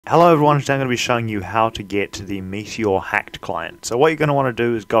Hello everyone, today I'm going to be showing you how to get to the Meteor hacked client. So what you're going to want to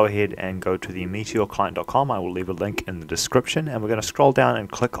do is go ahead and go to the meteorclient.com. I will leave a link in the description, and we're going to scroll down and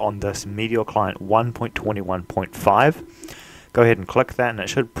click on this Meteor client 1.21.5. Go ahead and click that and it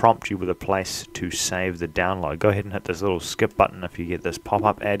should prompt you with a place to save the download. Go ahead and hit this little skip button if you get this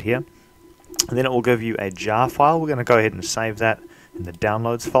pop-up ad here. And then it will give you a jar file. We're going to go ahead and save that in the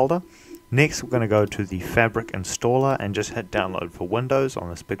downloads folder. Next, we're going to go to the Fabric installer and just hit download for Windows on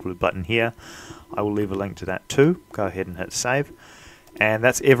this big blue button here. I will leave a link to that too. Go ahead and hit save. And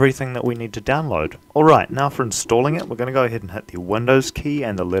that's everything that we need to download. Alright, now for installing it, we're going to go ahead and hit the Windows key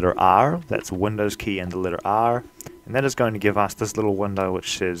and the letter R. That's Windows key and the letter R. And that is going to give us this little window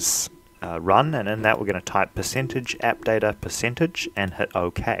which says run, and in that we're going to type %appdata% and hit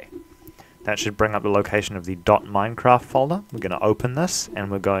OK. That should bring up the location of the .minecraft folder. We're going to open this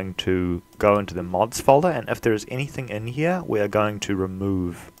and we're going to go into the mods folder, and if there is anything in here we are going to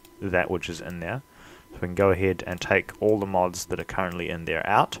remove that which is in there. So we can go ahead and take all the mods that are currently in there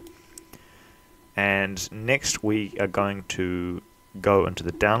out. And next we are going to go into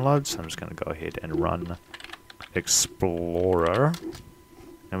the downloads. So I'm just going to go ahead and run Explorer,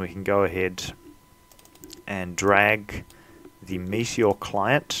 and we can go ahead and drag the Meteor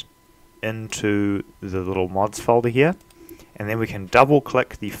client into the little mods folder here, and then we can double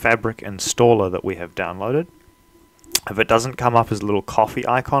click the Fabric installer that we have downloaded. If it doesn't come up as a little coffee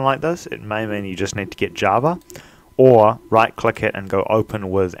icon like this, it may mean you just need to get Java, or right click it and go open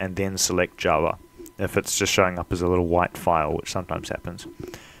with and then select Java if it's just showing up as a little white file, which sometimes happens.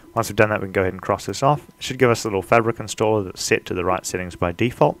 Once we've done that, we can go ahead and cross this off. It should give us a little Fabric installer that's set to the right settings by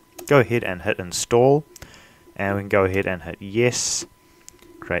default. Go ahead and hit install, and we can go ahead and hit yes.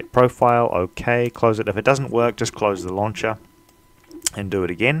 Create profile, OK, close it. If it doesn't work, just close the launcher and do it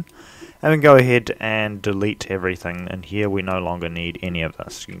again. And we can go ahead and delete everything, and here we no longer need any of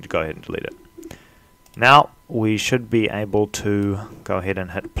this. You can go ahead and delete it. Now we should be able to go ahead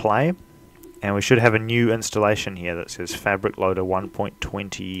and hit play, and we should have a new installation here that says Fabric Loader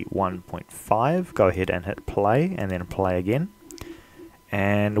 1.21.5. Go ahead and hit play and then play again,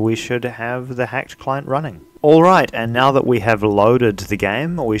 and we should have the hacked client running. Alright, and now that we have loaded the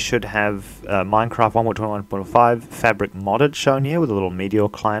game, we should have Minecraft 1.21.5 Fabric modded shown here with a little Meteor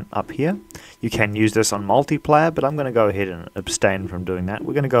client up here. You can use this on multiplayer, but I'm going to go ahead and abstain from doing that.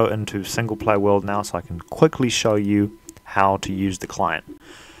 We're going to go into single player world now so I can quickly show you how to use the client.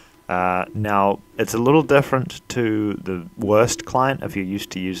 Now, it's a little different to the worst client if you're used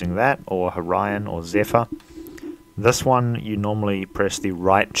to using that, or Orion or Zephyr. This one, you normally press the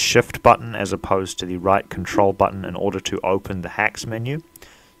right shift button as opposed to the right control button in order to open the hacks menu.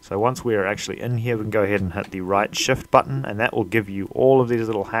 So once we are actually in here, we can go ahead and hit the right shift button, and that will give you all of these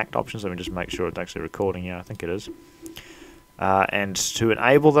little hacked options. Let me just make sure it's actually recording. Yeah, I think it is. And to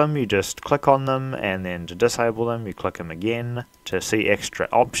enable them, you just click on them, and then to disable them, you click them again. To see extra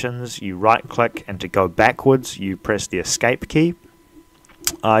options, you right click, and to go backwards, you press the escape key.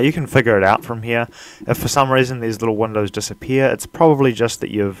 You can figure it out from here. If for some reason these little windows disappear, it's probably just that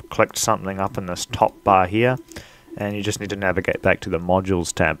you've clicked something up in this top bar here, and you just need to navigate back to the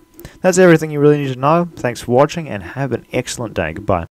modules tab. That's everything you really need to know. Thanks for watching and have an excellent day. Goodbye.